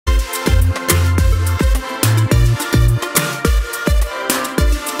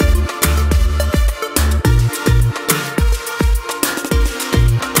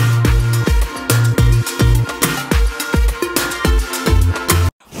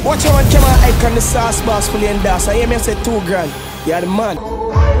Watch how man came on hype on the sauce box fully and das. I hear me say 2 grand. You're the man.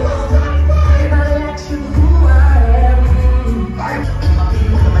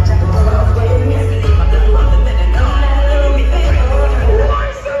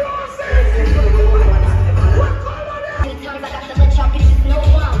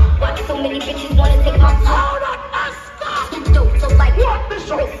 Many bitches wanna take my time. Dope, so like raise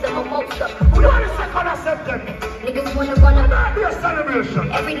them a mimosa. Niggas wanna run up. Be a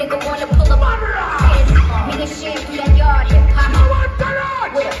celebration. Every nigga wanna pull up. Me and Sham through that yard, hip hop. I want the Lord.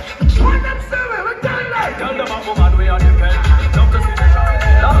 When them say we tell them. Tell them I'm woman, we are different. Don't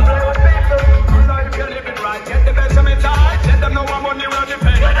don't play with people. You know you can live it right. Get the best of me time. Let them know I'm on the road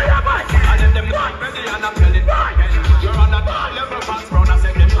defend. And let them know I'm ready and I'm telling you. You're on a top level fast round a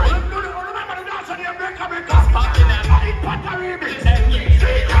second train.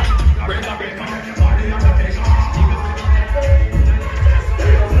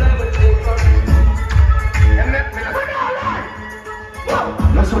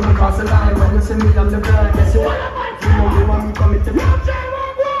 That's when you cross the line, when you see me on the grind. Yes, you know you want me coming to me.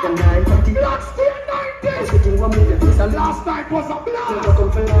 The 9:30 everything want me to do. Last night was a blow. You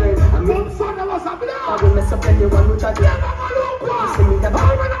come for line. I mean, Sunday was a blow. I will mess up anyone who try to. You see me the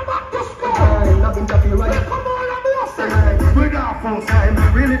ball when I'm back to school. I've been tough, you right. We got full time,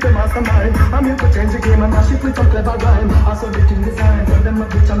 really the mastermind. I'm here to change the game and mash it with some clever rhyme. I saw the king design, tell them a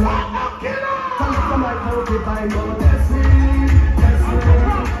bitch I'm not. Tell them I'm like, how they find out. That's me, that's me.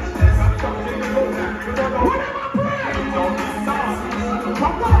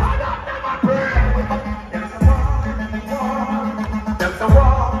 Them some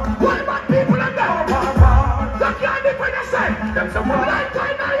war, what about people in there? That can't be when you say. Them some war, like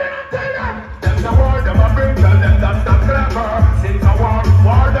time now you don't tell them. Them some war, them a bring, tell them that's not clever. Since a war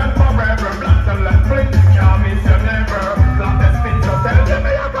them forever. Black and left fling, can't miss you never. Black and spin, so tell them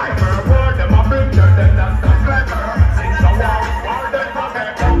me a viper. War them a bring, tell them that's not clever. Since a war them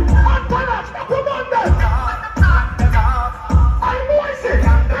forever. And when I stop them on them, I'm voicing,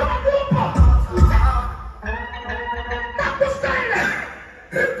 them a grouper. Not the silence.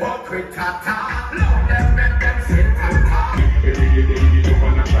 Hypocrite tata, love them, make them sit and talk. Every day you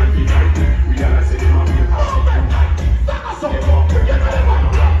wanna try to night. We gotta say them on the house. So, give me the one,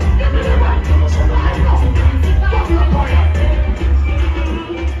 give me the one. So I know, what's the point?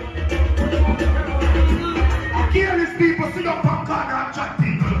 I hear these people sit up on corner and chat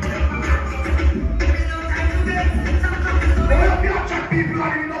people. They have your chat people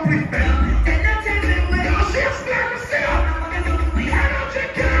and you know with them. You see a snare, you see a energy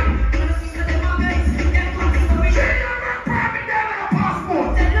king.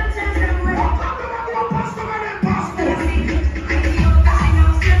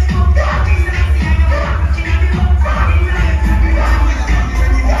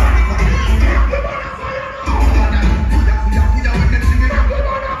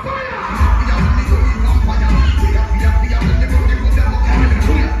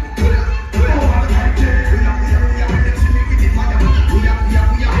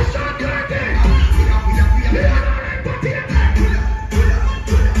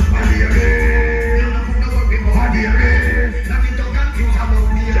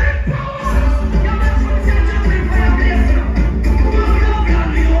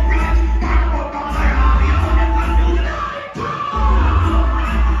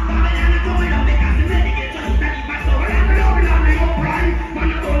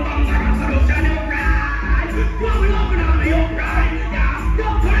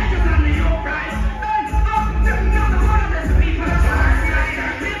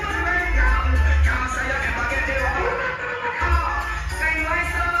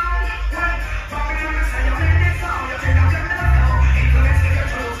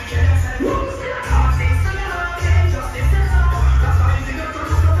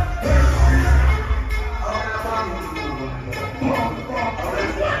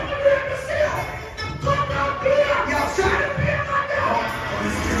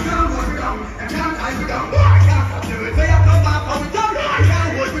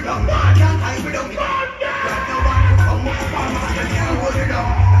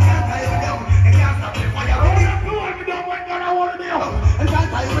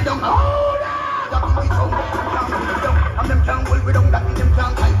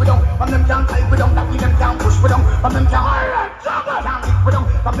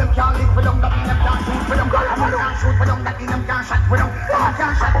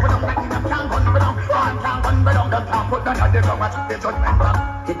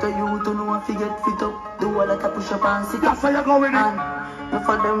 Get a youth to know if you get fit up. Do all like a push up and sit up. That's how you go with it. And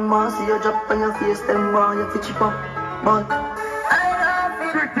for them want see you drop on your face, them want you to chip up. But I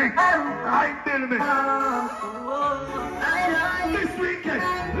love it. enemy. This weekend,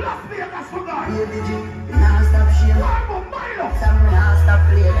 Las Vegas for God. Now stop shame. One more mile. Some now stop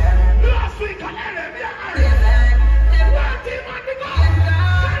playing. Last week, an enemy. One team on the go.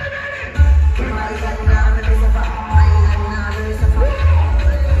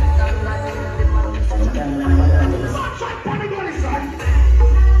 Sunshine on the gully side.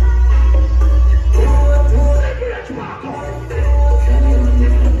 Let's walk on.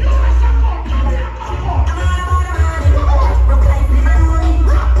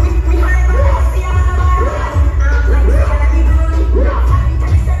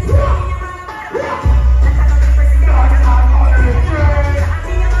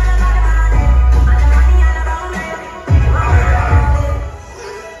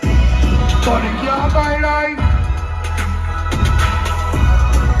 Money can't buy life.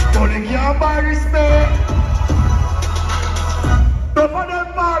 Money can't buy respect. Some of them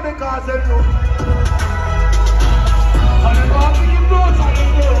mad because they know. And they want to give notes and they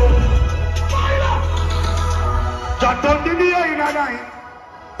know. Fire! Just on the day in the night.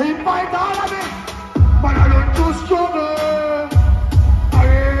 He fight all of it. But I don't too struggle.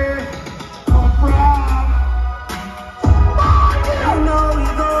 Hey, I'm proud. You know we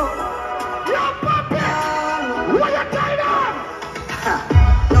go.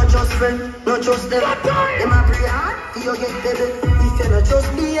 Not just them. Them a pray hard, you get dead. If you not just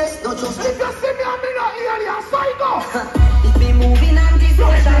BS, not just them. If you see me, I'm not here, you're psycho. It be moving and this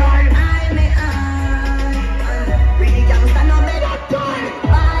social. I may really can't stand up better.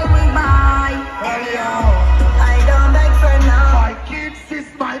 Bye, we bye. I don't beg for now. My kids is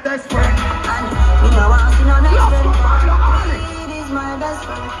my best friend. And me no want see no next friend. It is my best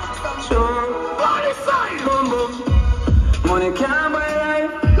friend. Sure. Body side. Boom boom. Money can't buy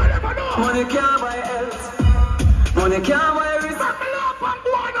life. Money can't buy health. Money can't buy risk.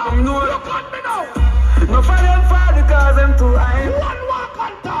 Look No. at me now. No for them fall because them too high. One walk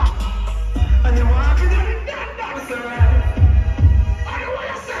on top. And you walk in the dead, that's alright. I know what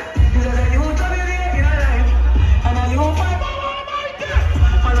you said. Because I don't have you there in a life. And I don't fight my mind.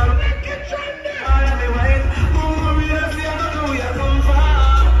 And I'm Make it trendy. I am the white. Oh, we are see, I don't know where you come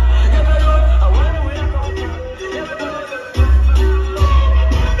from. Never know, I wonder where you come from. Never know.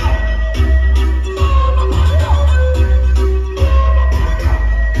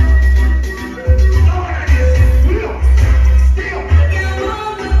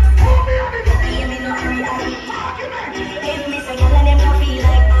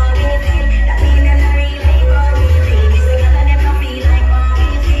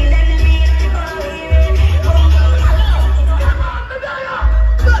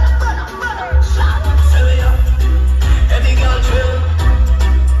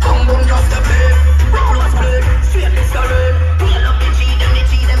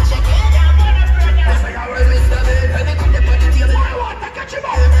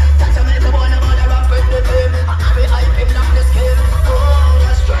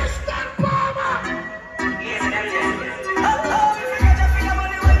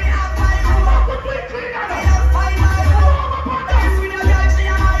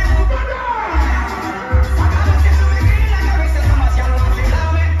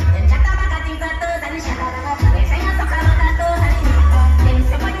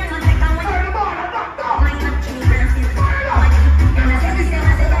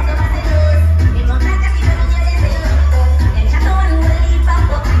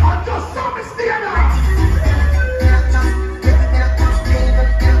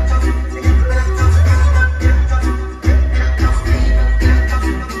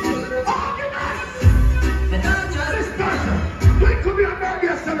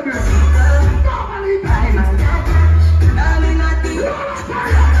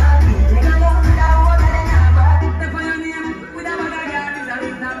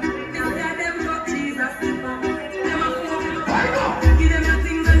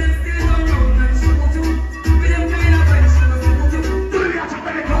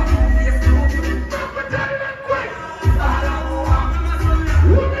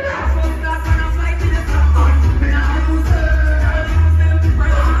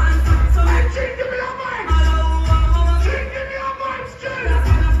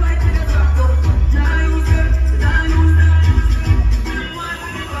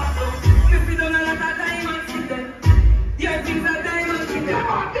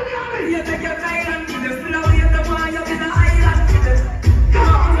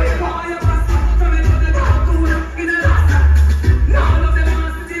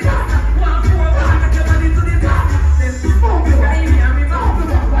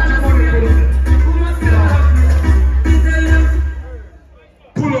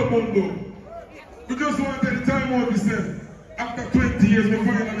 We just want to take the time out to say, after 20 years, we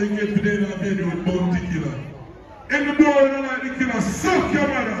finally get to the end of the video with Bounty Killer. In the door, you like the killer, suck your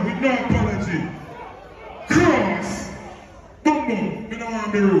mother with no apology. Cross. Boom boom. Me don't want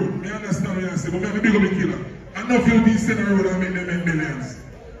to be rude. Me understand what you say, but me have to big up the killer. I know if you'll be sitting around and make them make millions.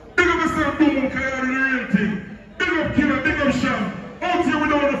 Big up yourself, boom boom, because you're the real thing. Big up Killer, big up Sham. Out here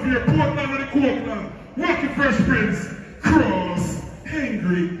without a fear, Portland and the Coke now. Walking Fresh Prince. Cross.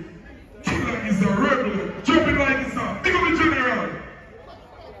 Angry. Killer is a rebel. Jumping like it's a. Big up the general.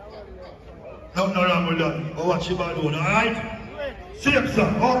 Nothing wrong with that. Go watch your bad one, alright? Same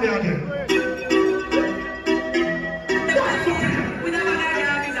song, all day again.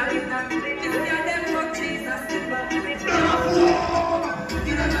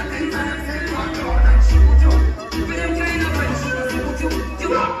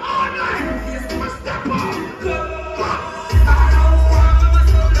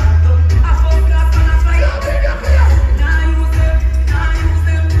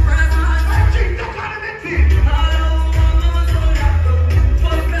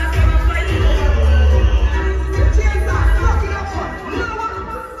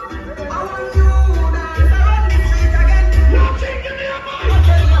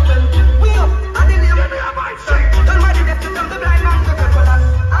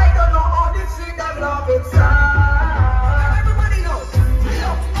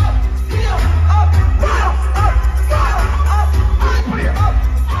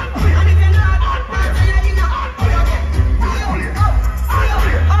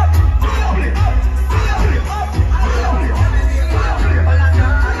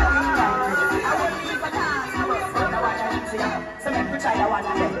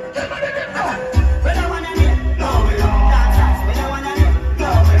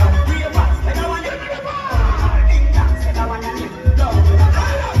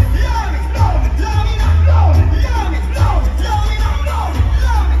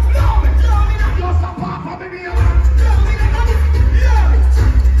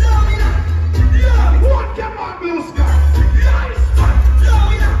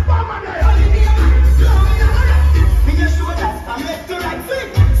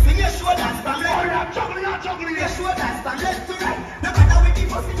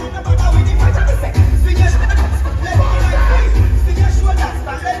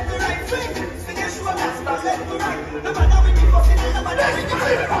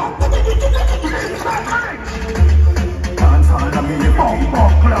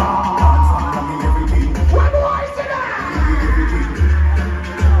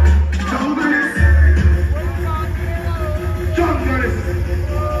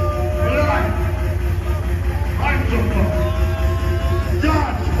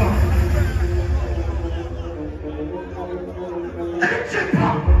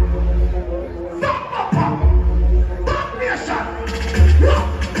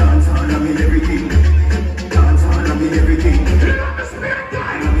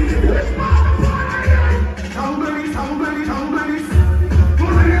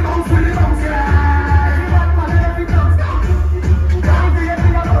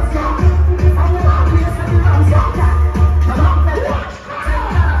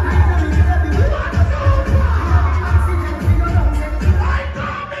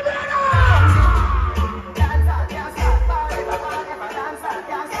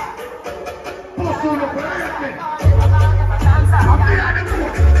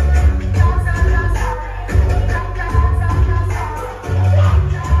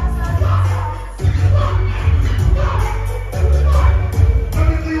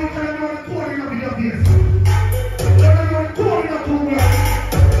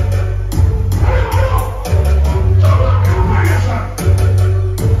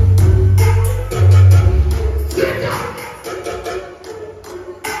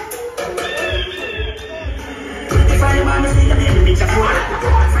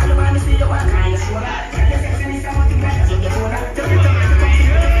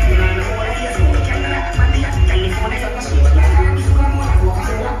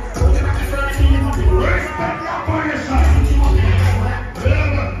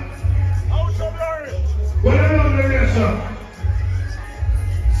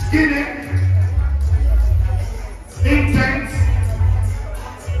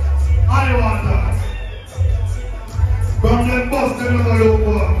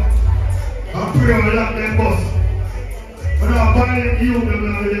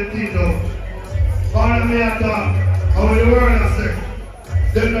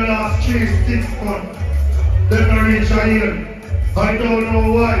 I don't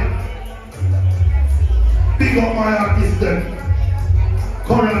know why. Big up my artist then.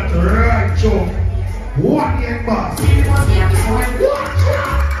 Current right show. big boss.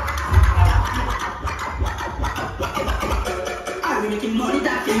 I'm making money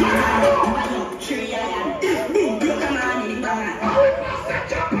that can tree I am. Boom, look at my name. I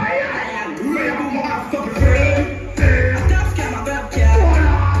am real motherfucker free. I don't scam my back,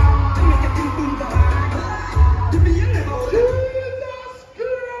 yeah. I make a boom boom boom. To be in the house. Jesus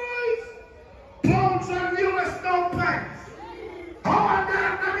Christ! Pounds and US no pants! How are they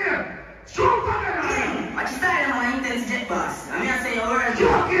up here? Shoot on them! What you style on my intense jet boss? I mean I say your word.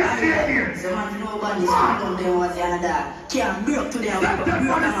 Here. So man, nobody speak on them what's the other. Can't broke to them. Broke the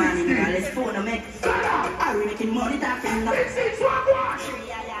money. Let's phone them make. Are we making money that can not?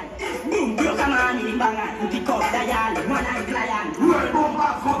 Boom, broke a man in Bangan. Pick up the yard. One eye client. World bomb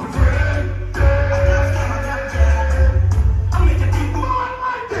back up, friend! I'm making people.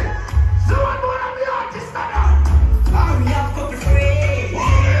 Almighty! So one more of the artists now! Are we have couple friends?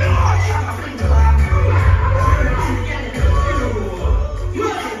 I'm a friend of mine.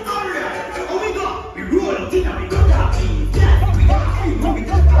 We roll up dinner, we got that team. Yeah, we got free, but we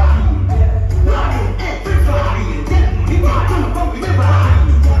got that team. Everybody, then we got to know we never hide.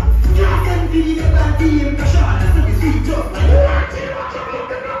 You can be the bad team, the shot, and the street up.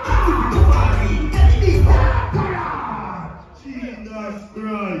 Jesus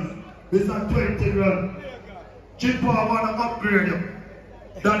Christ. This is a 20 grand. Chipper want to upgrade you.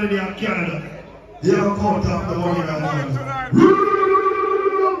 Down in Canada. You don't count off the money right now.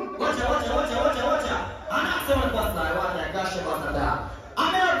 Watch out. I'm not someone what's like, what like, gosh, what's like that.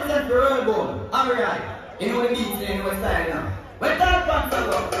 I'm here to represent the Royal Bone. Alright. You know what it means, you know what style now. When that pants are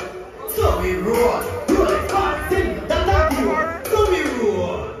up, so we roll. Roll it, hard, sing, that's not you. So we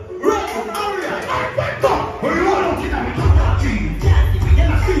roll. Roll, alright. We roll out in the middle of that tree. Yeah, if we get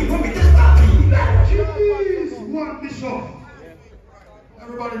a scream when we just start being. Jeez, one bishop.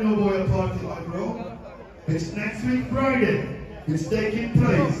 Everybody know about your party, my bro. It's next week Friday. It's taking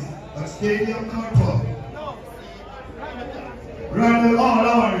place at Stadium Car Park. Right all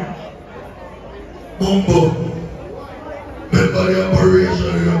on. Bumbo. Remember the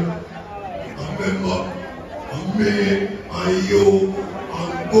operation here. Remember, me and you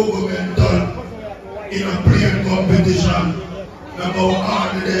and governmental in a playing competition. Remember all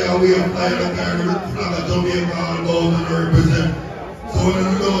the day we apply the kind of flag of Jamaica all about and represent. So when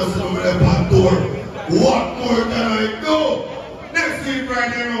you go and sit over there on tour, what more can I do? Next week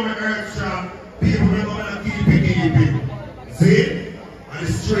right here on the Earth Shop, people are going to keep it. See? On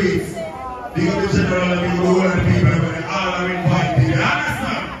the streets. Big up the general and big up the whole of the people and all are invited. You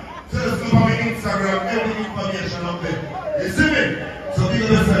understand? So just come on my Instagram, every information up there. You see me? So big up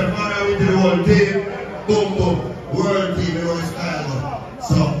yourself, man, we do the whole team. Boom, boom. World team, you know the style.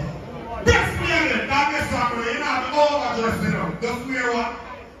 So, next me again, now get something, you know, overdress, you know. Just wear what?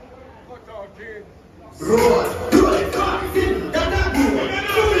 Roll, sing, that's not you.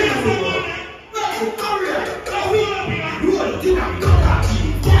 So we roll. Alright. Roll, dinner, we got that team.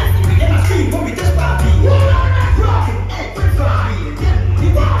 Yeah, if we get a scream when we just start being. Rock, everybody, then we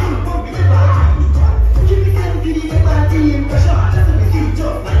got to know we never hide. Give me some pity, the bad team, the shot, and the street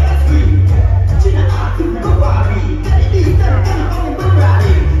up like a scream. China, I couldn't go party. Get it deep, then I'm gonna go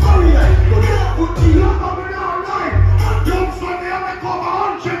rally. Alright, go down, put you up over all night. Young son, they have a cover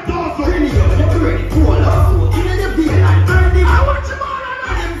 100,000! Bring it up, you're ready, cool, also. Give me the beat, and burn it. I want you man,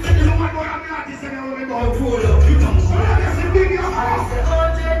 I them say you know what boy, I'm the artist and I want to go. Oh, cool, up, you don't see. I say big up, I said,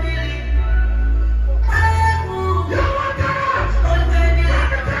 100 million. you know what that is? 100 million. Let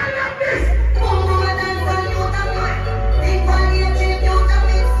me tell you this.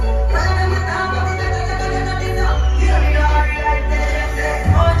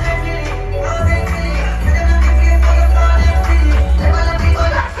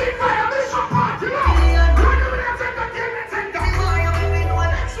 Let's see fire mission party now. We're doing it entertainment center.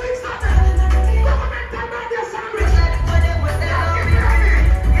 Next week Saturday, governmental media celebration.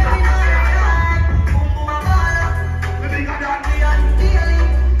 We big up that.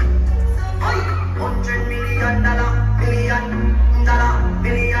 $100 million,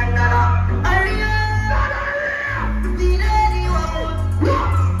 billion dollar.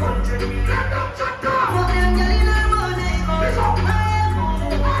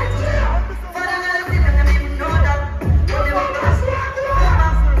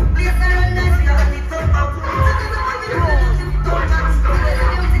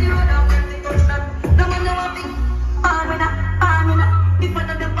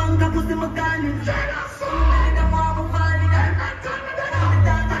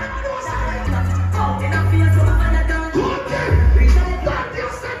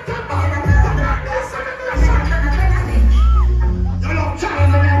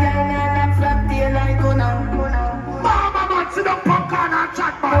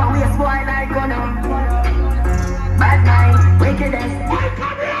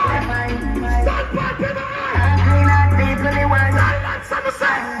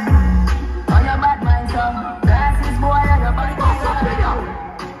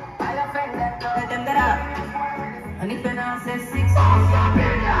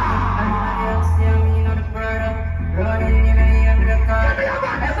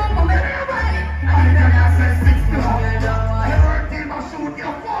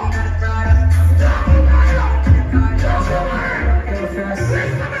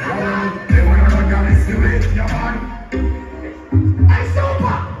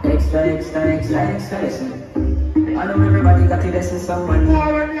 I know everybody got to listen someone.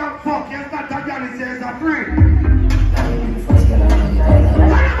 Boy, when you fuck, you start to get it, says a free.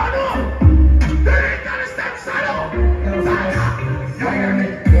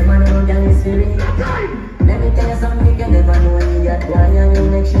 Let me tell you something, you never know when you get down, and you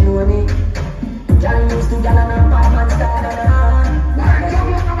next you know me. John used to get on a bad man style and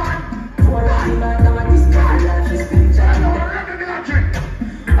for a team and I'm a discount, and she's still trying.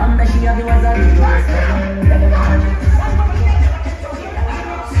 I'm bet she have the ones that you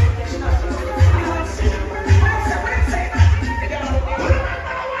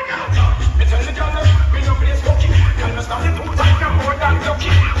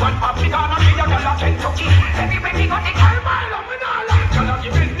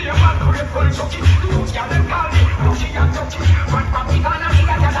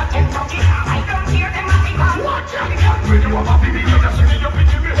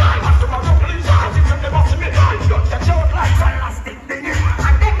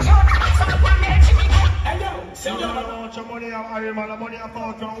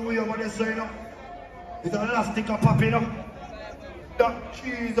It's an elastic a popping up. That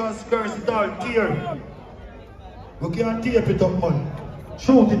Jesus Christ, it's all tear. We can't tape it up, man.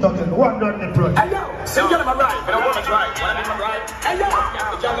 Shoot it again. One done the price. Hey yo, some girl am right, but a woman's right. Woman's right. Hey yo,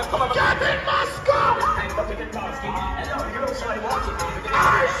 the girl come up. Get in Moscow.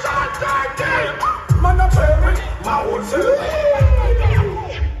 I shot that day. Man, I'm sorry. My own self.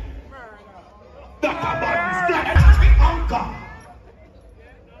 That a bad mistake. Anchor.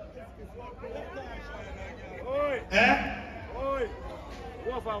 Eh?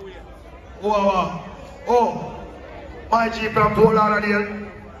 Oh, my G from Port Lauderdale.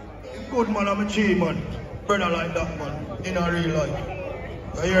 Good man, I'm a G man. Brother like that man, in a real life.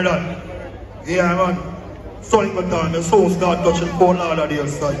 You hear that? Yeah man. Sonic Baton, the soul start touching Port Lauderdale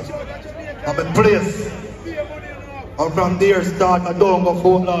side. I'm a place. And from there start I don't go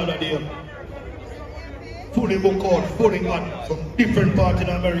Port Lauderdale. Fully book out, fully hot. Some different part in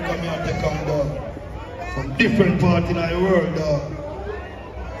America me I take on dog. Some different part in the world, dog.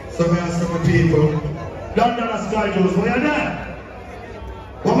 So we have some people. London and Sky Jones, where you there?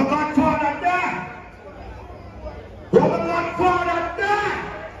 What we got for that there? What we got for that there?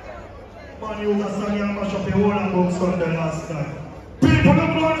 Man, you was a song and mash up the whole about Sunday last time. People,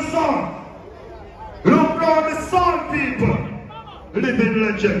 look down the sun. Look down the sun, people. Living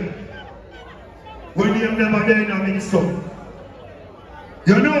legend. When you never there, mix up.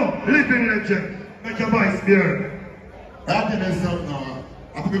 You know, living legend. Make your voice clear. I think there's something now.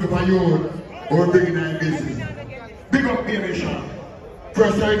 I think if I you or bringing that business. Big up baby Sean.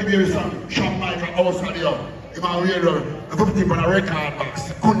 First I give you some Sean Michael outside the house. In my radar, I put it on a record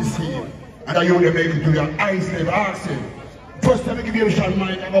box. Couldn't see him. And I you make it to your eyes, never ask him. First time I give you Sean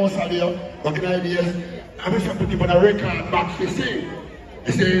Michael outside the house. Working ideas. I wish I put it on a record box to see.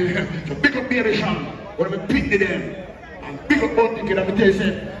 He say, so big up baby Sean. When I pick them. And big up both ticket, I tell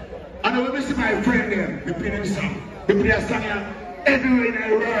you. And I will see my friend there, we play them song. We play a song here everywhere in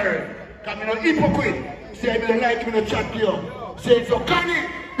the world. Because I'm not hypocrite. Say I don't like me to chat to you. Say it's your canny,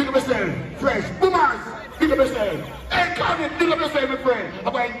 big up yourself. Fresh, boomers, big up yourself. Hey canny, big up yourself, my friend.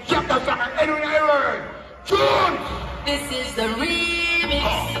 I'm going to chat that song everywhere in the world. Tune! This is the remix.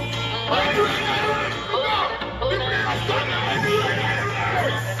 Everywhere in the world. We play a song everywhere in the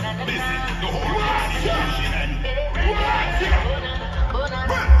world. This is the whole world.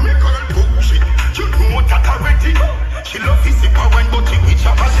 You know that already. She love his power and body which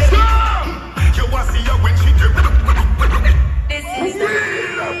a body. You want to see her when she do. This is the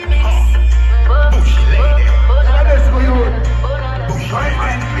remix. Bushy lady. Let's go, you. Bushy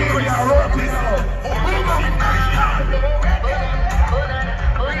lady. We are rolling out.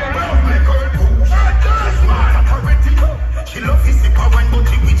 She love his power and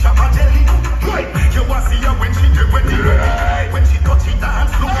body which a body. You want to see her when she do. When she touch it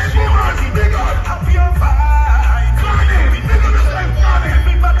dance, look she knows it. Happy and fine.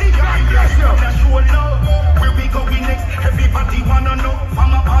 Everybody show love. Where we going next? Everybody wanna know.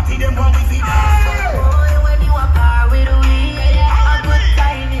 From a party, them want we see. Boy, when you are far with we, a good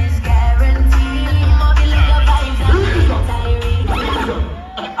time is guaranteed. Modeling the vibes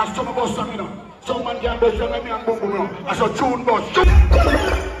and I talk about something now. Some man can do something and boom boom now. I saw tune bus.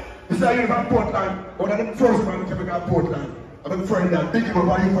 This is you from Portland. One of the first man to become Portland. I'm a friend that big up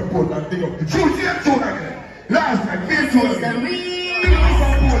about you from Portland. Big up. Tune again. Last night, me too. this is the remix.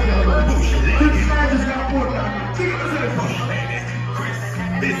 This man just got Portland. Big up yourself. Chris,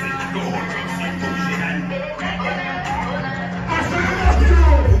 this is the whole drum scene. I said,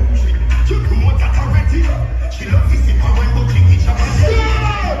 you know that already. She loves this in power, but she wish I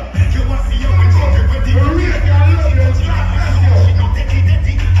was. You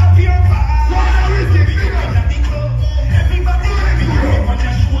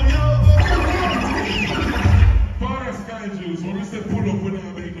pull up when I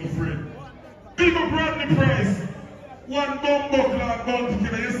make no friend. Big up Rodney Price. One bomb buckler and bounty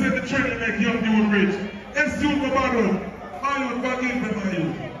killer. You said the training make young dude rich. Excuse my battle. My youth, forgive me, my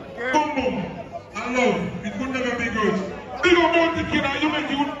youth. Boom boom. I love. It could never be good. Big up bounty killer. You make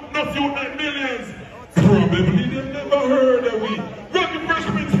you enough youth like millions. Probably they never heard of we. Rocky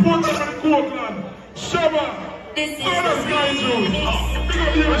Freshman Sports on the Courtland. Shabba. Murder Sky Joe. Big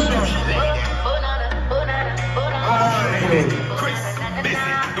up your shot. Chris,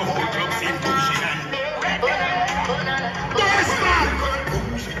 busy, the whole club scene pushing and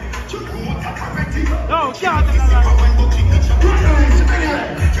no, can't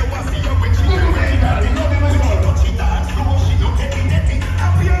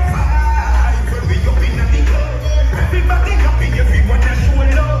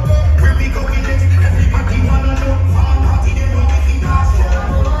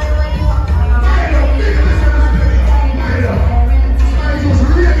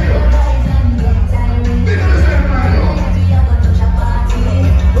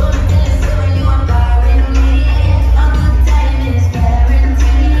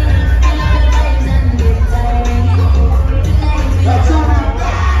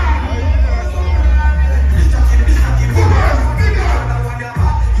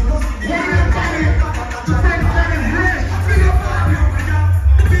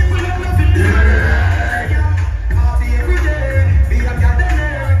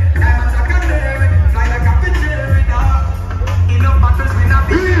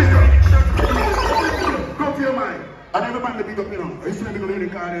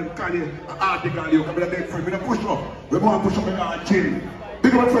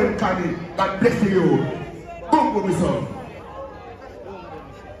Big up friend Kanye, God bless you. Boom boom, my son.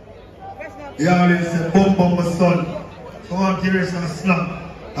 Yeah, they say, boom boom, my son. Come on, curious and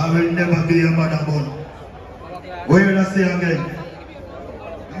slap. I will never be a mother bun. What you gonna say again?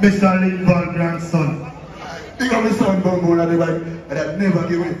 Mr. Lincoln grandson. Big up my son, boom boom, and I'd never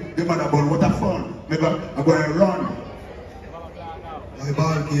give it the mother bun. What a fun. Maybe I'm going to run. My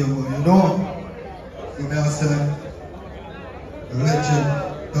ball game, you know. You may have said, legend,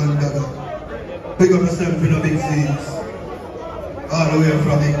 Don Dagger. Big up yourself in the big scenes. All the way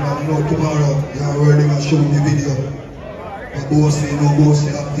from England, you know, tomorrow, you're already going to show the video. But bossy, no bossy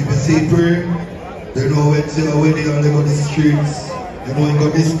active. You see, pray, they know when they are wedding and they go to the streets. You know, you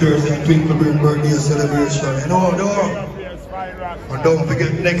got this Thursday and Twinkleberry birthday celebration. You know, no. And don't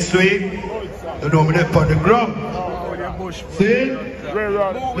forget next week, you know, I'm there on the ground. See?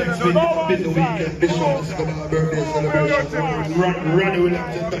 Next week, it's the weekend. This one is my birthday celebration. Ronnie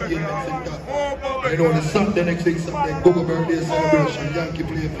Williams is back in next week. You know, the Sunday next week, Sunday, Google birthday celebration, Yankee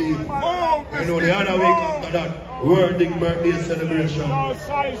play field. You know, the other week after that, Wording birthday celebration.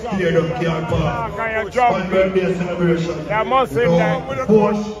 Here the Kian Park. One birthday celebration. You know,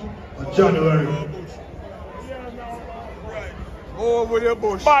 4th of January. Over the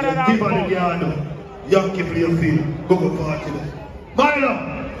bush. Yankee play field, Google party. Milo!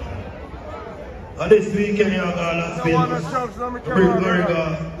 And this weekend, you got Las Vegas, Bring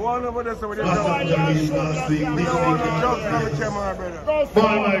Oregon, Los Angeles last week, this weekend.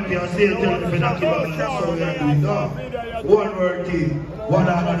 Ball Marty, I say tell me if you're not giving that's how we are doing now. One word team, one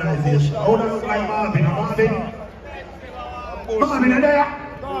organization. How do you look like Marvin? Marvin? Marvin, are there?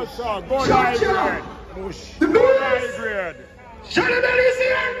 Shut the bellies! Shut the bellies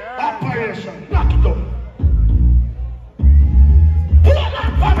here! Operation, knock it up. Pull up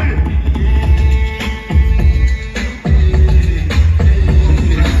that family!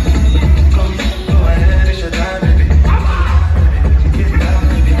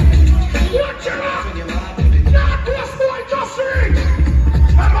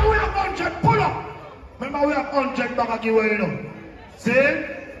 Remember we have 100 back at you, you know. See?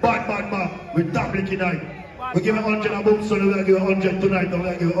 Bad. We double tonight. We give 100 a boom, so we will give 100 tonight, and we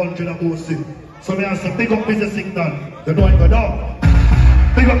will give 100 a boom. So we have some big up business signal. You know it go down.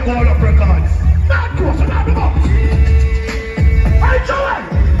 Big up all up records. Not close, not big up. Hey, Joey!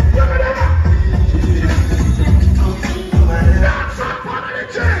 You're there! That's a part of the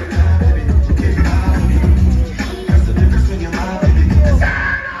gym!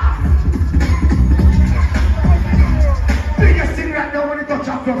 Biggest thing right now when you touch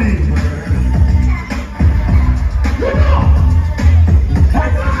up from me. You know! Hey,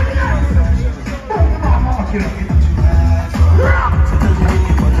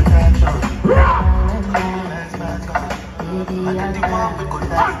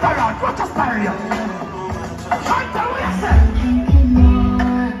 what a style! Hunter, what you say?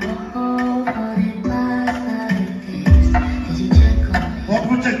 What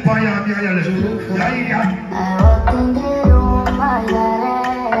would you buy on your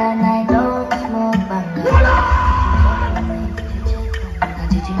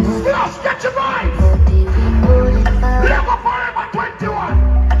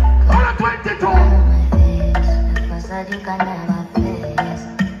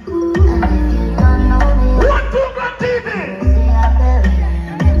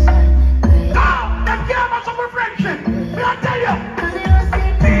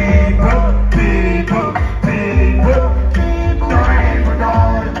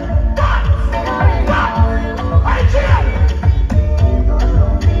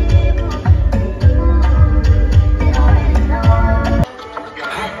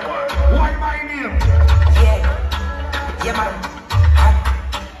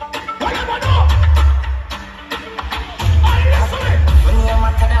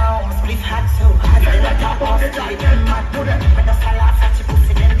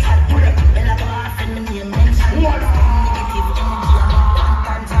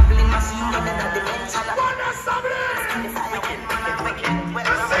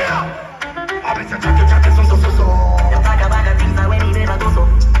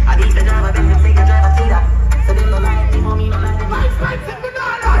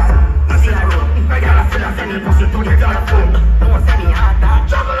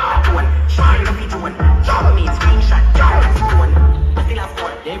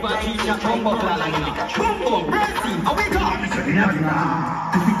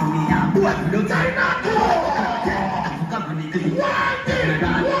fit to me, yeah. What? We don't tie that.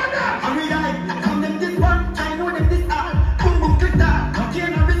 Come them this one, I know them this all. Boom boom click that, no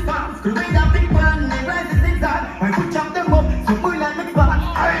chain no response. Could wait that big one, they rise the things on. I put chop them up, so boy like next part.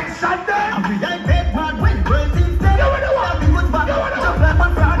 I ain't shot them. And we like bad man when girls seem dead. You wanna what? We was back, jump like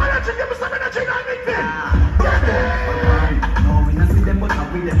one frog. Why don't you give me some energy on me, Finn? No, we not see them, but now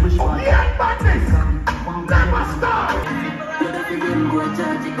we them push one. Yeah, badness. Never stop.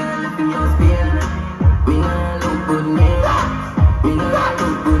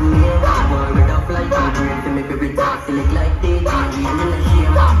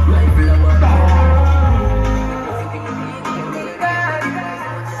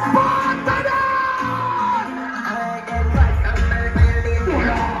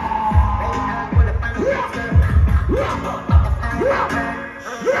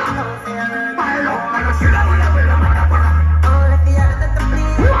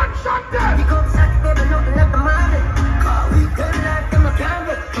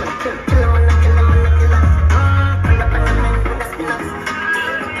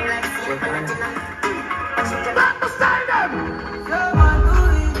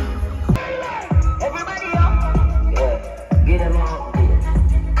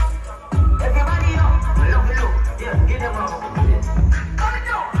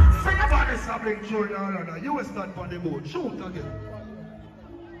 You will stand on the boat. Shoot again.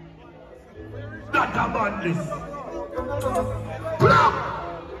 Not a badness. Block!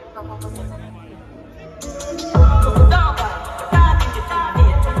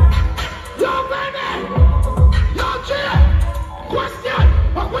 Yo, baby! Yo, chill! Question!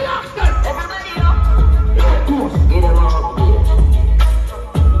 What we ask them? Everybody up! Yo, goose! Get them out!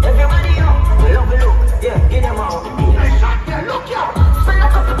 Everybody up! Look! Yeah, get them out! Hey, shot there, look here! Spend a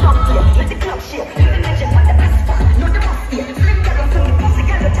couple jump here, let the club shake, let the legend on the best spot, know the must here, flick that up to the pussy,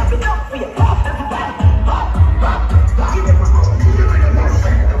 get the top, it up for you, pop, everybody, pop, pop, pop, give them out, give them out,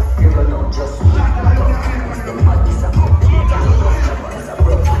 you know, just the mud is a pop, you got it, it's a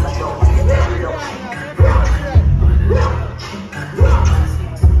broke, it's a dog,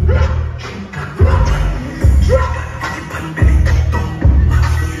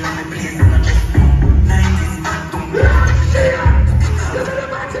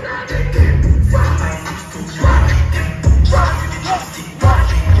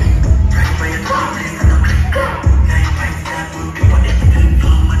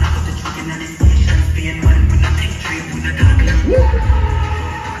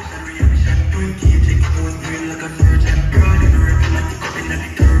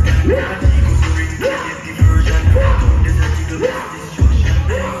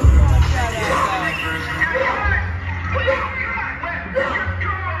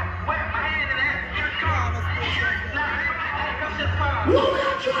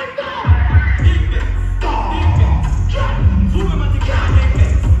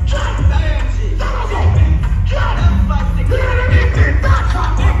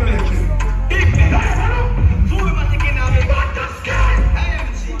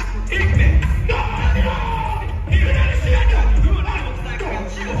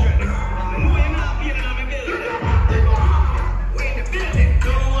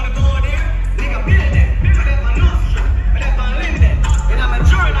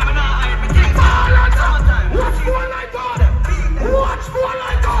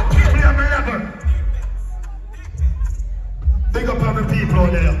 Big up on the people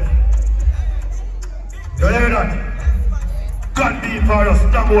out there. You hear that? God be for us,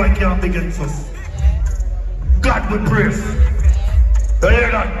 that boy can't be against us. God will praise. You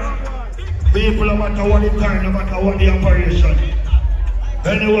hear that? People, no matter what the time, no matter what the operation.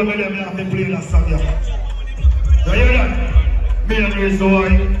 Anyway, me them have to play that song here. You hear that? Main reason why?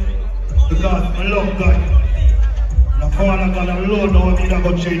 Because I love God. The Father God alone know me that go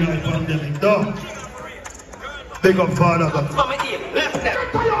change the pandemic. Done. Big up Father God.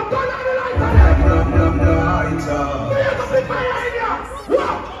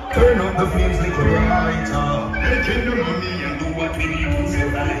 Turn up the flames like a lighter. Making the money and do what we need to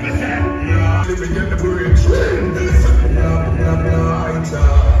survive. Living in the bridge.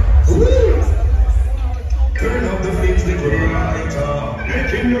 Turn up the flames like a lighter.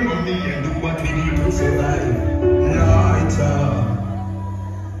 Making the money and do what we need to survive. Lighter.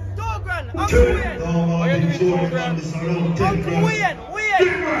 Turn down all the children on this around 10 grand.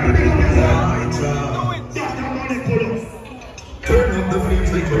 Turn up the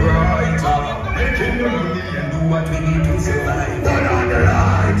flames like a lighter. Making the money and do what we need to survive. Turn on the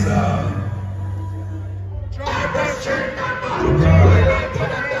lighter.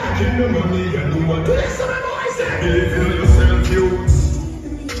 Making the money and do what we need to survive. Believe in yourself, youths.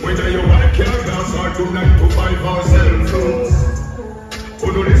 do 9 to 5 ourselves. Who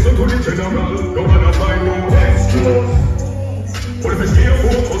don't listen to the general, no matter find no excuse. What if you stay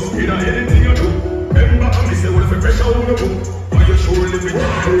focused in anything you do? Remember, I say, what if you pressure on the book? Are you surely with the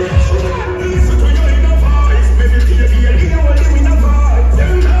direction? Listen to your inner voice, meditate here, hear what you in the voice.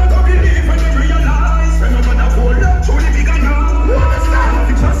 Then now go believe when you realize, when no matter hold up to the bigger now. Understand, if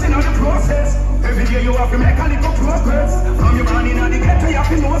you're trusting on the process, every day you have to make a little progress. From your morning and the ghetto, you have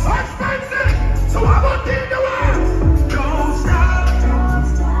to know so expensive. So I won't take the words. Don't stop.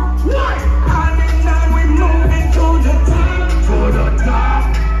 Why? Handing down, we moving to the top. To the top.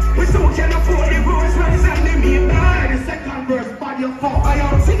 We still can't afford the rules, represent the mean. The second verse, body of four. I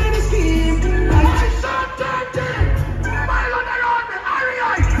am singing the scheme. And I shot that day. Mile on the road, the area.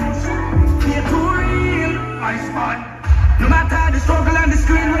 You're too real. Ice man. No matter the struggle and the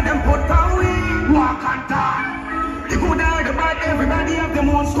screen where them put away. Walk and talk. The good and the bad, everybody have their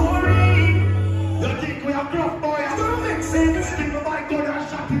own story. You think we have rough boy? It's gonna make sense. Think about God and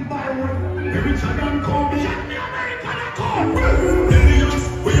shot it by one. The Richard and Kobe. Shot the American at home. Millions,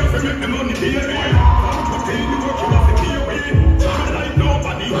 we have to make the money here. But till you work, you have to pay away. Just like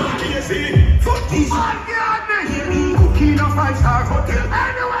nobody, can you see? Fuck this. I can't hear me. Cooking a 5-star hotel.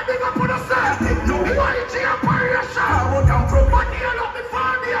 Anyway, they gonna put a set. No quality operation. I won't come from money and not the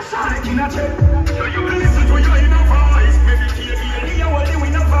foundation. Taking a check. So you will listen to your inner voice. Maybe hear what you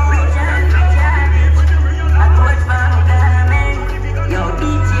in a voice. Yo,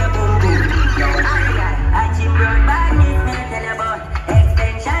 DJ boom boom. Yo, I Jim Brown badness, me tell you about.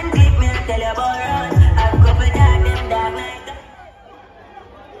 Extension clip, me tell you about run. I've couple dark, them dark night.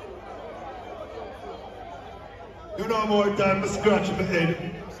 You know more time to scratch my head.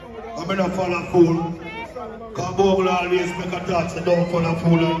 I'm gonna fall a fool. Cause Bogle always make a thought, so don't fall a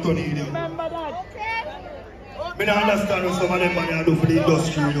fool and turn idiot. Remember that. I don't understand what some of them money do for the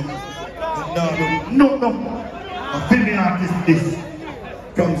industry, you know. No. I feel me artist this.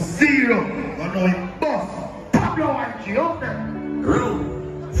 From zero, I know it boss. Pablo and Gio. Room.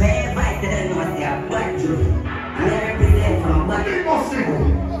 Say fight to them what they are going through. I represent from what Be possible.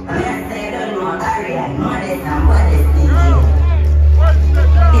 yes, they don't know area. Modest and modest.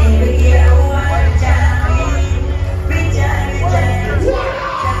 Every year, one challenge. Richard.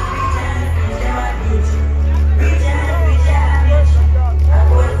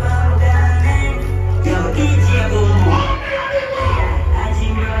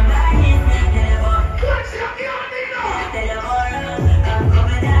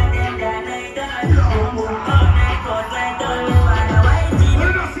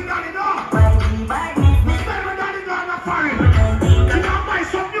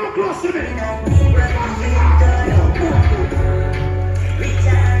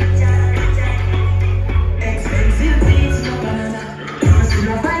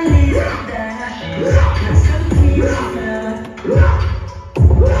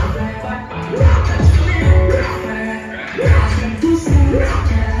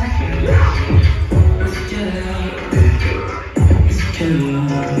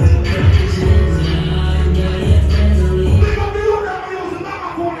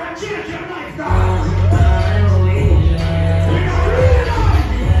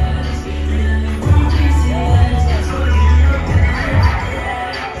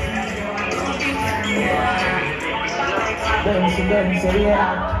 Say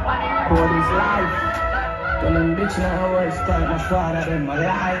yeah, call this life. When I'm bitch now, I start my father in my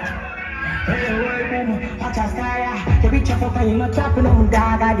life. Hey, boom, watch a sky. The bitch of a you not trapping on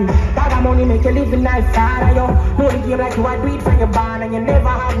dagger. Dagger money make you live in life, father. Yo, know the game like you white breed from your barn, and you never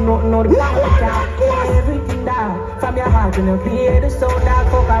have nothing, no the power. Everything down from your heart, and you play the soul that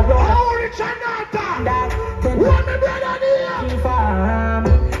fuck around. Oh, Richard Nata! Then What the brother here?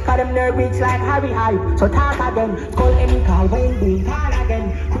 Cause them nerve beats like Harry Hype. So talk again, call any call when they call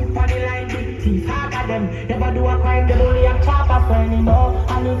again. Quick on the line, big teeth, talk again. Never do a crime, they only a chopper friend, you know.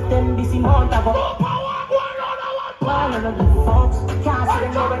 And if them this amount of No power, going on our one of the folks, can't see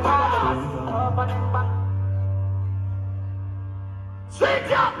them never talk.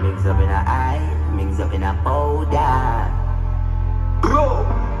 Straight up! Mix up in a eye, mix up in a powder. Grow!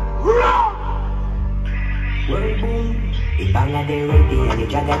 The banger they ready, and the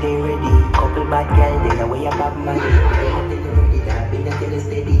jagger they ready. Couple bad girl, they away above money. I've been until it's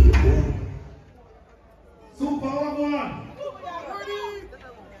steady. Super one!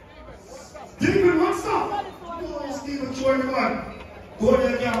 Steven, what's up? Oh, Steven, show everyone. Go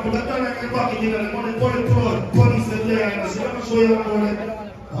there, yeah, put that down like a bucket in the money, put it on. Police in there, and I'm going to show you how to do it.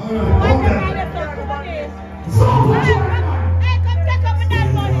 Alright, okay. So, what's your name? Hey, come take up with that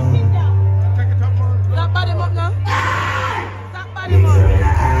money, sit down. Stop body up now. Stop body up.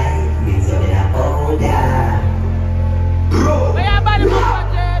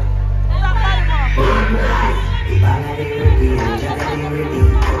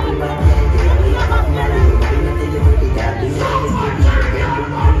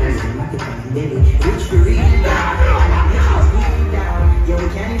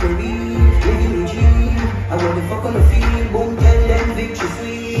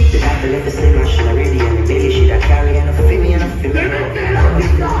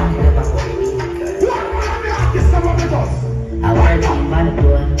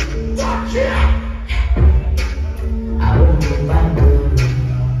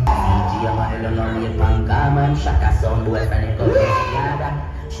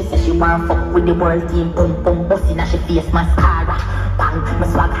 She said she want fuck with the world team, pum pum bustin' and she face mascara. Bang, my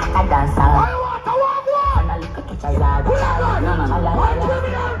swag hotter than Sarah. And a little touch of Zara.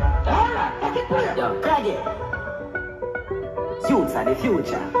 Yo, Craig it. Youths are the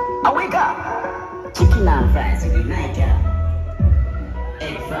future. I wake up. Chicken and fries with the night, girl.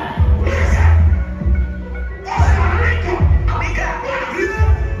 Egg fry.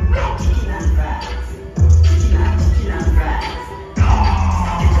 Chicken and fries. Chicken and fries.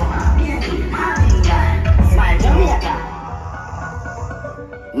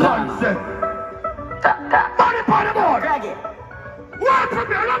 Nonsense. Tap. Party board. Drag it. One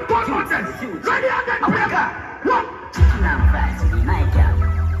premier, not one nonsense. Ready again, Jamaica. What? Chicken and fries with the night, girl.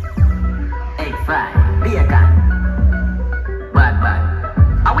 Egg fry. Bacon. Bad.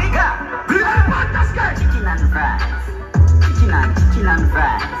 Awega. Chicken and fries. Chicken and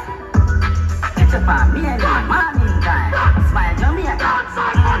fries. Ketchup and mayonnaise. Morning time. Smile Jamaica.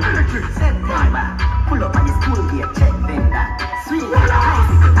 September. Pull up on the school gate. Check vendor. Sweet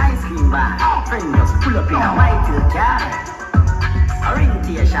ice cream bar. Friend just pull up in a white car.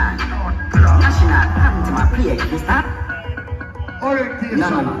 Orientation. National anthem I play. You start? Orientation. No.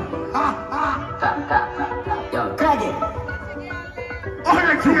 Tap. Yo, Craig it.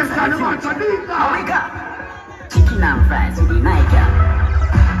 Orientation. Awega. Chicken and fries with the night, girl.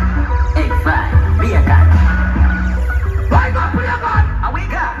 Egg fry. Bacon. Right up, bacon.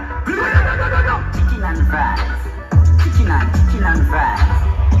 Awega. No. Chicken and fries. Chicken and fries.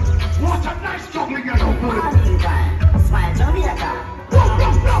 What a nice juggling, you know. Morning time. Smile Jamaica.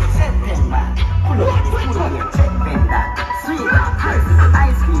 September. Pull up in the school here. Check vendor. Sweet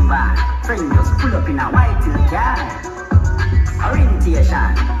ice cream bar. Friend just pull up in a white car. Orientation.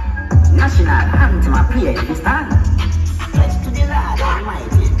 National anthem I play. You stand? Stretch to the Lord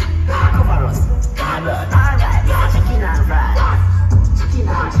Almighty. Cover us. Alright. Chicken and fries. Chicken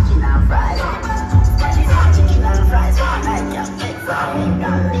and fries. Chicken and fries. Like your egg fry.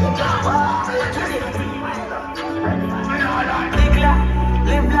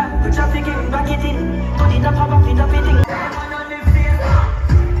 Live black, put your pick in, back it in. Put it up, it in.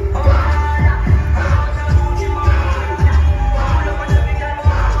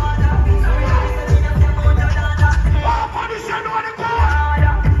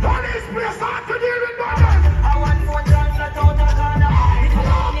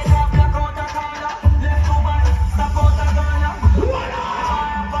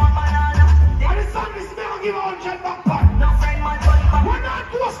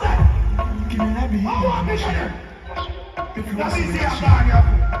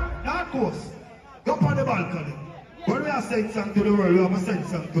 Up on the balcony. When we are saying something to the world, we have to send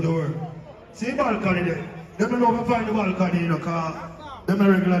something to the world. See the balcony there? They don't know if find the balcony, you know, because they don't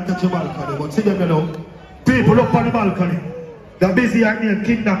regularly touch the balcony. But see them, you know, people up on the balcony. They're busy at near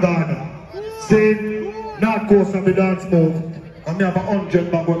kindergarten. Saying, North Coast of the dance move. And me have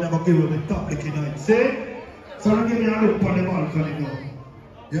 100 back, but never give you the topic, you know. See? So don't give me a look on the balcony now.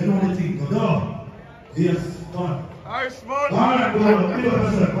 You know the thing, no? Yes, man. Nice, man. Alright, go on, give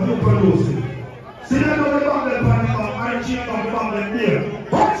us a second, you produce it. See them on the bottle, and I check on the bottle there.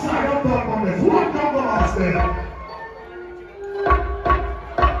 One side of the bottle, one number last there.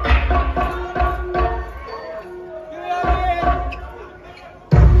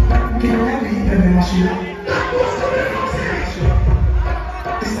 Can you let me in the machine?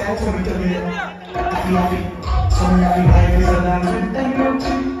 This side told me to be I love it. So I'm having life is a dance with them girls.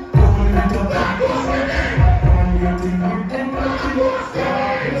 Come on, the back.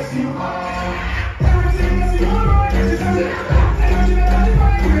 Yes, you are. Everything is alright. This is it. Energy that I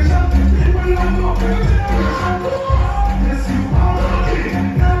define creation. People love your creation. Yes, you are.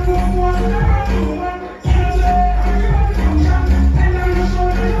 That was one never do one. Energy, function. And now you show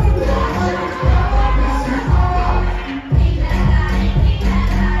me your yes, you are.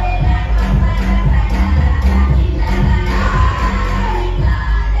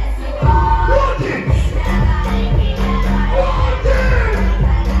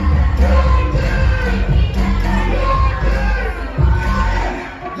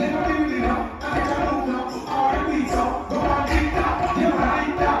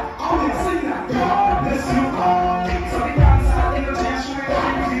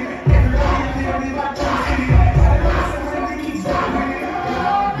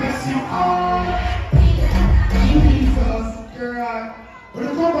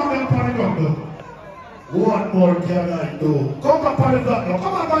 one more can I do? Come up on the block now.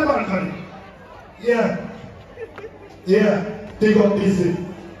 Come up on the balcony. Yeah. Yeah. Big up busy.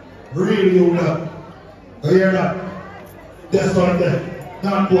 Really you that. You hear that? That's what there.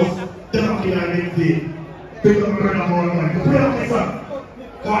 That was dark in the day. Big up brother more man. Play up this one.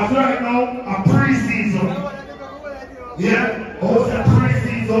 Because right now, a pre-season. Yeah? Also a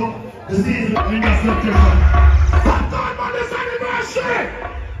pre-season. The season in the September. What time on this anniversary?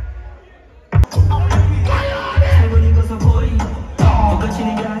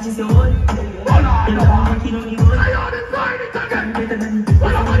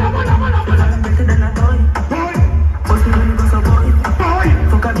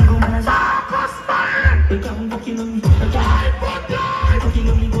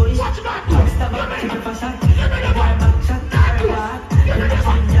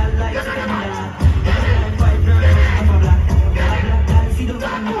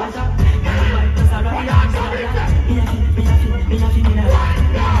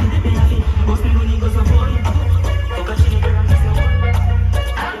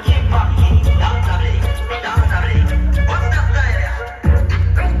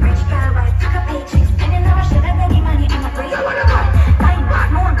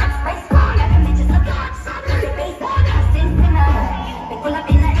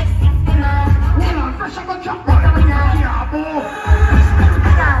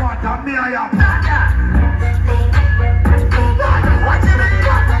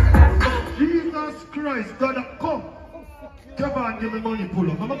 Give me money,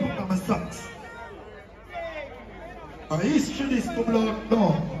 pull up. I'm gonna put on my socks. Is this to blood? No,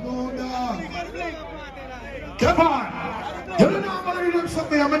 dog. Come on. You don't know I'm gonna read them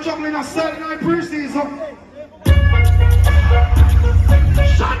something. I'm juggling a Saturday night pre-season.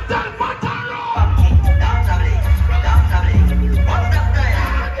 Shut down, Mataro!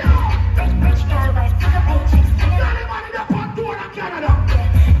 Rich girl, wife, took a paycheck. Anybody that put two in Canada?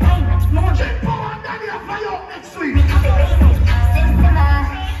 No check power and then you fly out next week.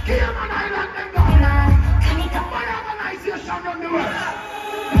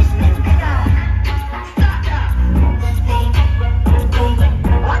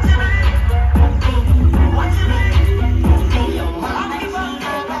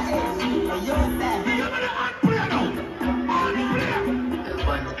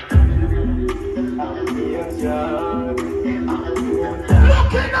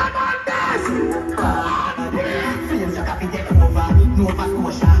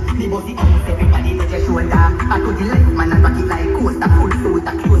 I could delay man and back it like coaster, full suit,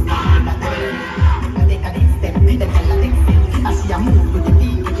 a close take a big step, then tell her next step. As she a move to the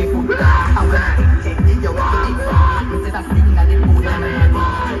beat, get your foot and when I take you want to dig some. Instead of sticking at the mood and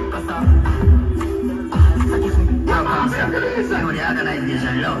cause of yo, concept, you know the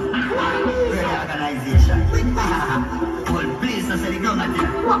organization, love. We're the organization. Well, please, don't say the ground at you.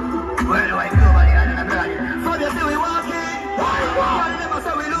 Well, do I go over the other brother? So they say we walking, y'all never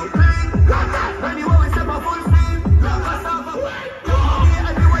say we look clean. When you always step up full speed, look us off a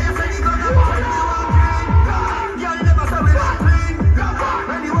everywhere you say you gonna go, when you walk clean. Y'all never say we look clean.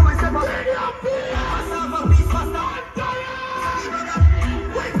 When you always step up, us off a piece, faster.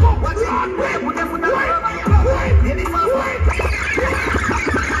 Wake up, watch out, wait, put your foot on the ground. Baby, fast,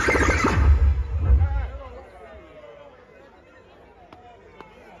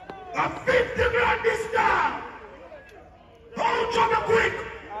 a 50 grand this time. Hold on quick.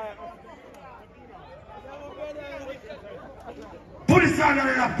 Police on the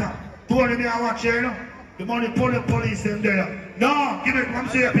after. Tony me I watch here, you know. The money pull the police in there. No, give it, I'm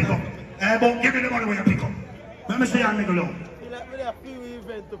saying you pick up. But give me the money when you pick up. Let me say I make a loan.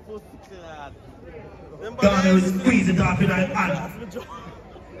 God, I will squeeze it off in my hand.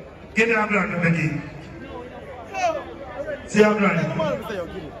 Give me a blood, Becky. See I'm running.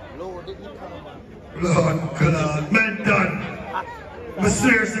 Lord God, man done. I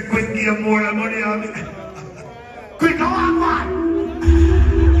seriously quick give more money on me. Quick, go on, man!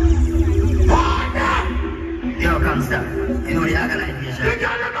 Yo, concept, you know the organization. You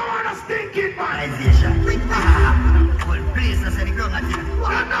don't know what I'm thinking, man. Organization. Well, please, I said the ground at you.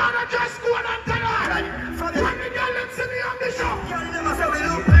 I'm not just going on tonight. When the girl them see me on the show. Y'all never say we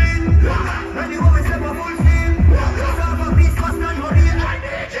look clean. When you always say we're full steam. Cause I'm a piece, fast and hurry. I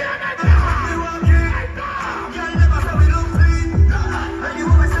need you and I know. We want you. Y'all never say we look clean. When you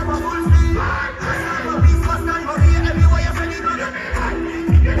always say we're full steam. Cause I'm a piece, fast and hurry. Everywhere you say you go.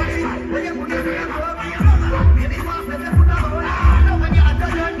 When you put your feet up, baby fast, let me put up. When you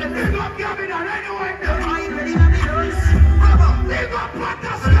attack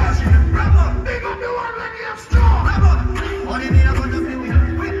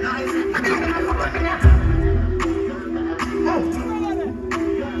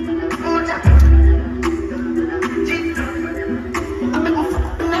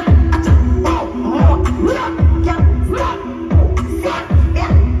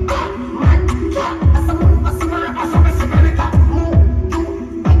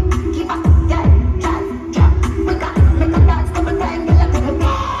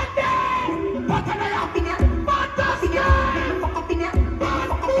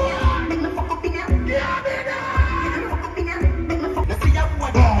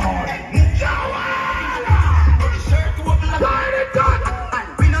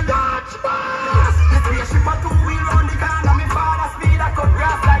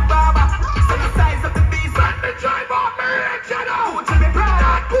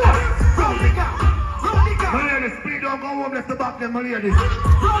don't go home, left the back them, my ladies. Don't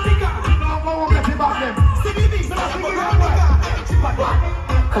go home, left the back them.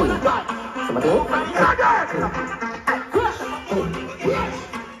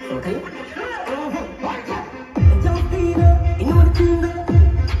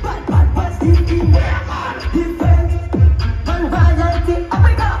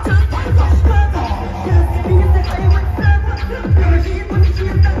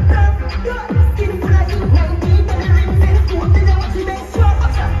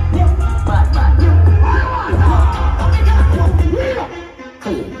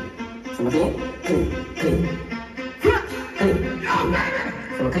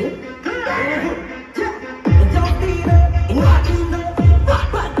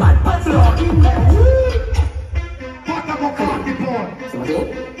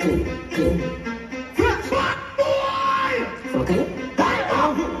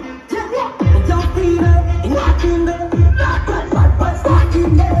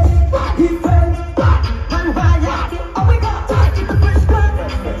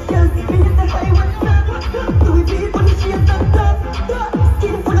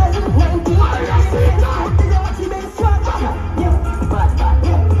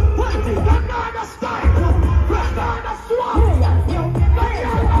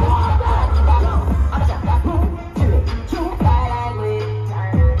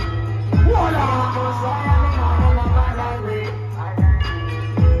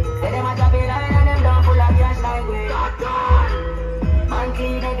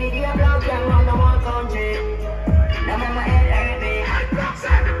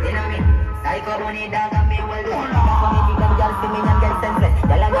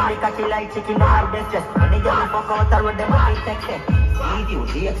 Chicken no hard stress. When they get me fuck out, I would them a big text. Leave you,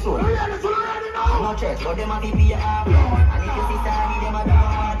 the exo. No chest, but them a be be a happy. And if you see Sandy, them a do no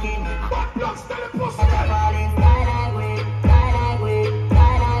walking. Falling skyline way, skyline way,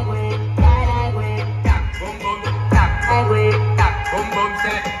 skyline way, skyline way. Tap, boom boom, tap, highway, tap, boom boom.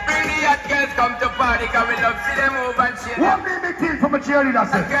 Say, bring the hot girls come to party, 'cause we love see them move and shit. What made me think from a cheerleader?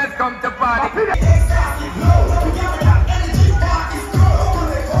 Hot girls come to party.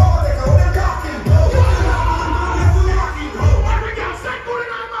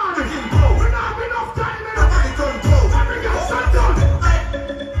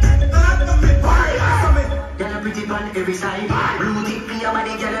 Every side, blue tick for your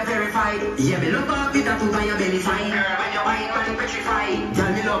body, girl, verified. Yeah, me look up with a tooth on your belly fine. When your wine, man, petrified.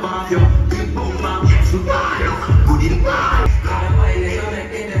 Girl, me love off you. Big boom, bam, yes, good in God.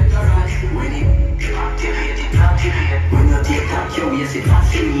 When it activate. When you take that, you yes, it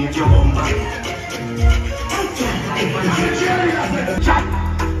fascinate your bumper. Chat,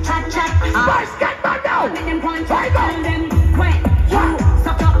 chat, chat. Spice, get back down. Fight up. When you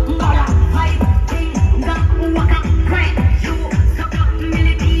suck up, fight.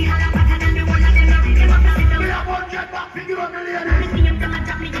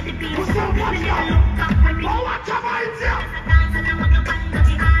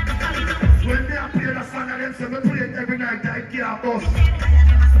 When they appear the son of them, so we play it every night, I can't bust.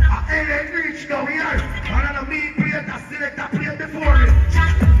 I ain't reach down here, and I know me play it, I select a play before me.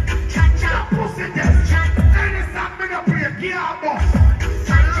 That pussy test, any song me no play, can't bust.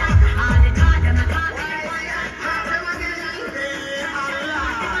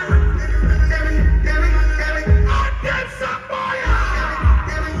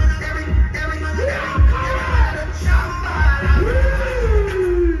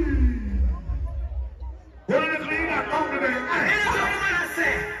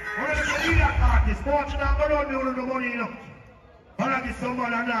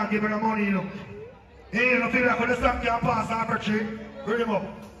 Someone and not giving them money, you know. Hey, you don't feel like when the song can't pass after tree, bring him up.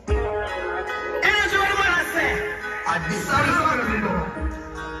 And that's what I say. And this is what we do.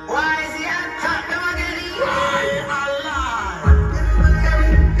 Why is he at top? Never get it. Why alive?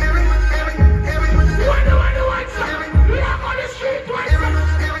 We are on the street,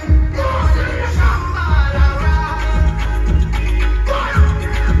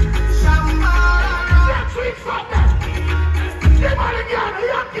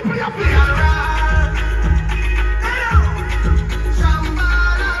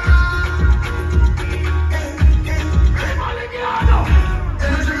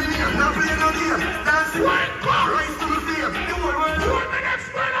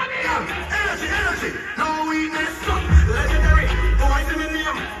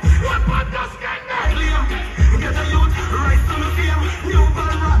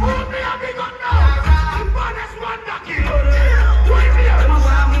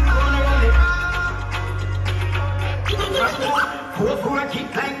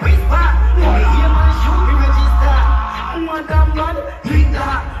 man, big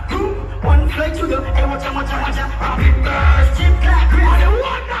that. One flight to you, hey, watch out. Big birds, chip clack, I don't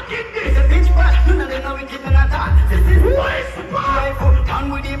want to get this. The bitch back, none of them know we keeping a talk. This is life,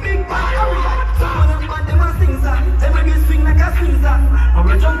 man with the big bag. Some of them bad, them a sing song. Them make me swing like a swing song. I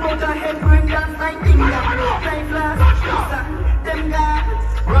will jump out of head, bring dance like ding dong. Life last, them guys,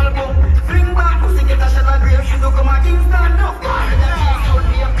 roll boom, fling back, pussy get a shot of grave. She don't come a Kingston, no.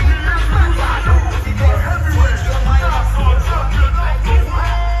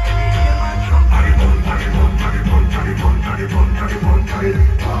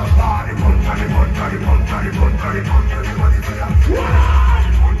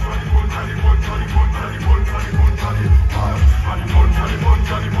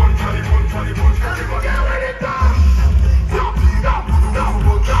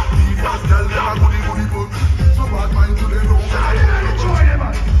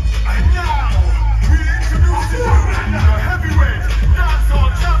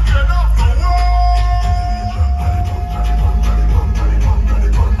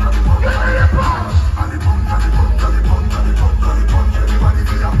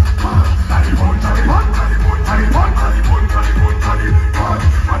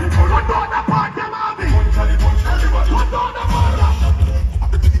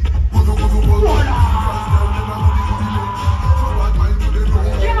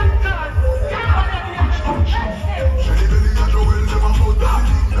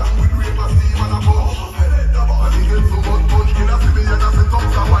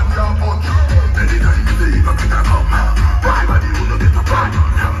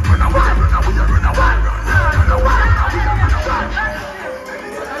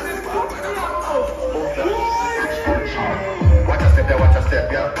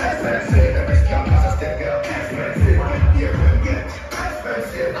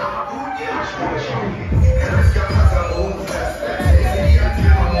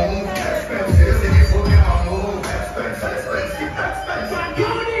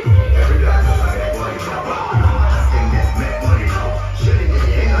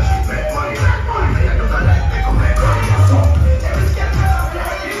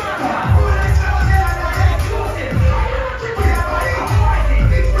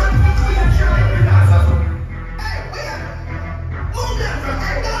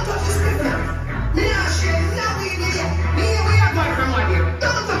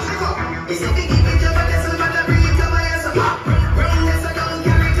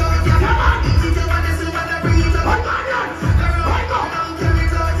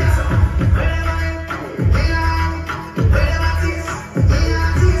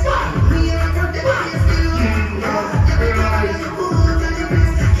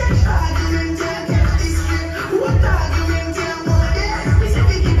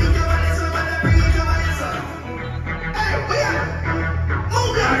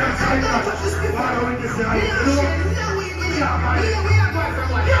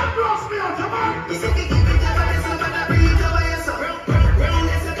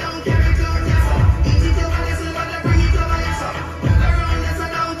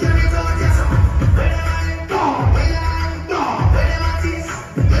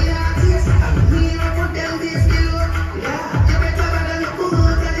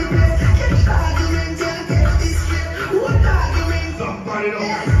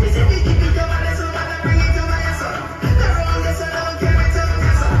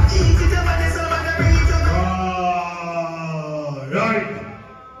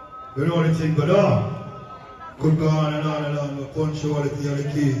 You know the thing, but could go on and on and on, but punctuality are the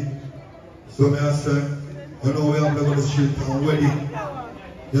key. So me I say, you know we have to go to the street and wedding.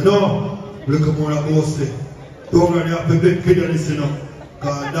 You know, look at more than most thing. Don't really have to big kid on this, you know.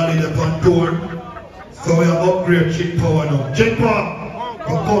 Because Daddy the on tour. So we have upgrade Chick Power now. Chick Power,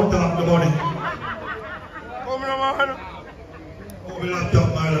 come count off the money. Come on, man. Oh, we laptop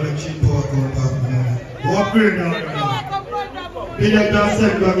man and the Chick Power count off the money. We upgrade now. He like that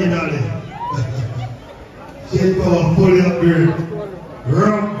second in Daddy. Chick Power fully upgrade.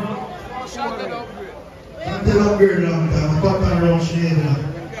 Rum. Until upgrade long time. Back and around shade now.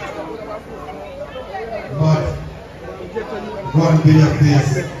 But one billion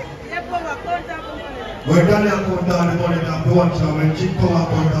piece. When Daddy account down the money down the watch out, when Chick Power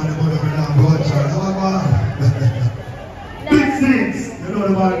account down the money down the watch out, how big things! You know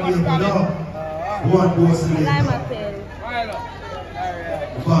the man game now. One goes to the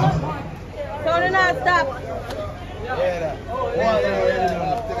but so do not stop.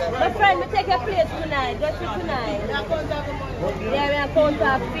 My friend, we take your place tonight, just for tonight. Yeah, we account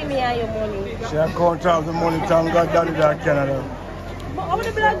off for me and your money. She account off the money, thank God Daddy that Canada. How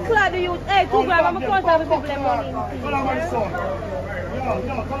many blood clot do you? Hey, 2 grams, I'm going to have a problem money. Come on, the sword. Yo,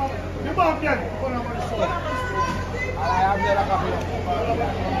 come on. You back there. Come on, the sword.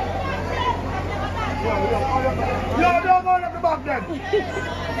 Yo, don't go up the back then.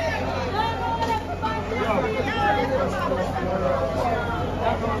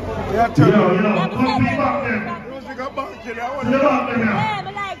 Yeah, tell you. Come be back then. Music up back there. I want to back there now. Yeah,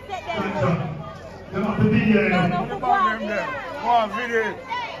 but like, set them. You have to be there. No, Back them there. Come on, video.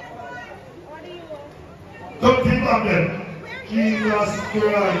 Don't be back there. Jesus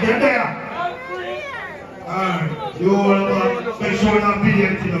Christ. Get there. Alright, you want to make sure you're not video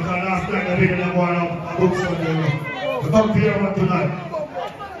to you, because last time the video didn't go on a book Sunday. You come here one tonight.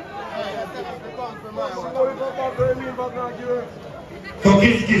 So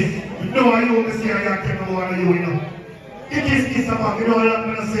kiss. You know what you want to say, I can't tell what you know. You kiss about, you know what I'm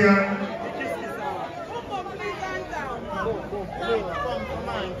going to say.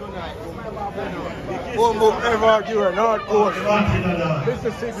 Boom, ever give North Coast. This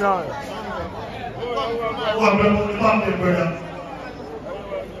is signal. What about the family, brother?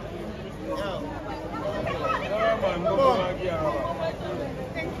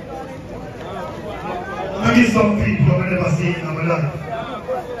 I get some people I've never seen in my life.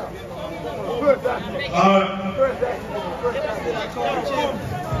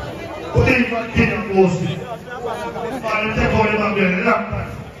 Put it in my kid and post it. I'll take all the back there.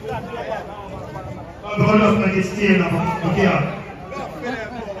 I'm going to make it stay now. Okay.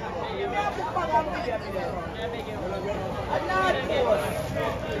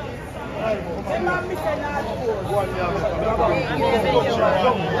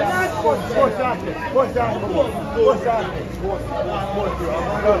 What's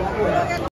that?